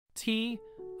Tea,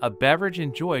 a beverage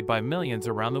enjoyed by millions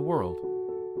around the world.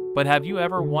 But have you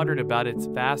ever wondered about its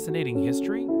fascinating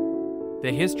history?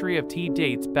 The history of tea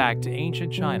dates back to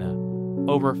ancient China,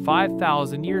 over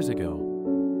 5,000 years ago.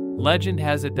 Legend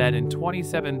has it that in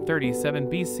 2737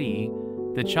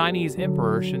 BC, the Chinese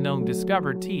Emperor Shennong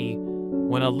discovered tea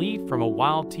when a leaf from a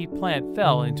wild tea plant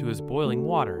fell into his boiling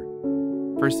water.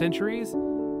 For centuries,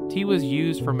 tea was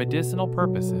used for medicinal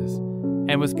purposes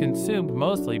and was consumed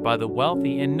mostly by the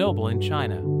wealthy and noble in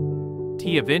China.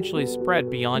 Tea eventually spread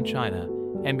beyond China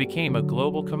and became a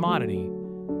global commodity,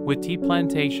 with tea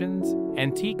plantations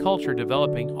and tea culture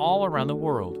developing all around the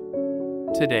world.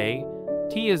 Today,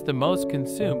 tea is the most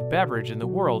consumed beverage in the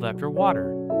world after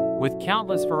water, with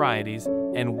countless varieties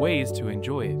and ways to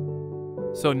enjoy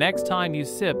it. So next time you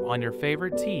sip on your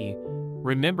favorite tea,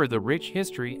 remember the rich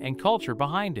history and culture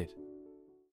behind it.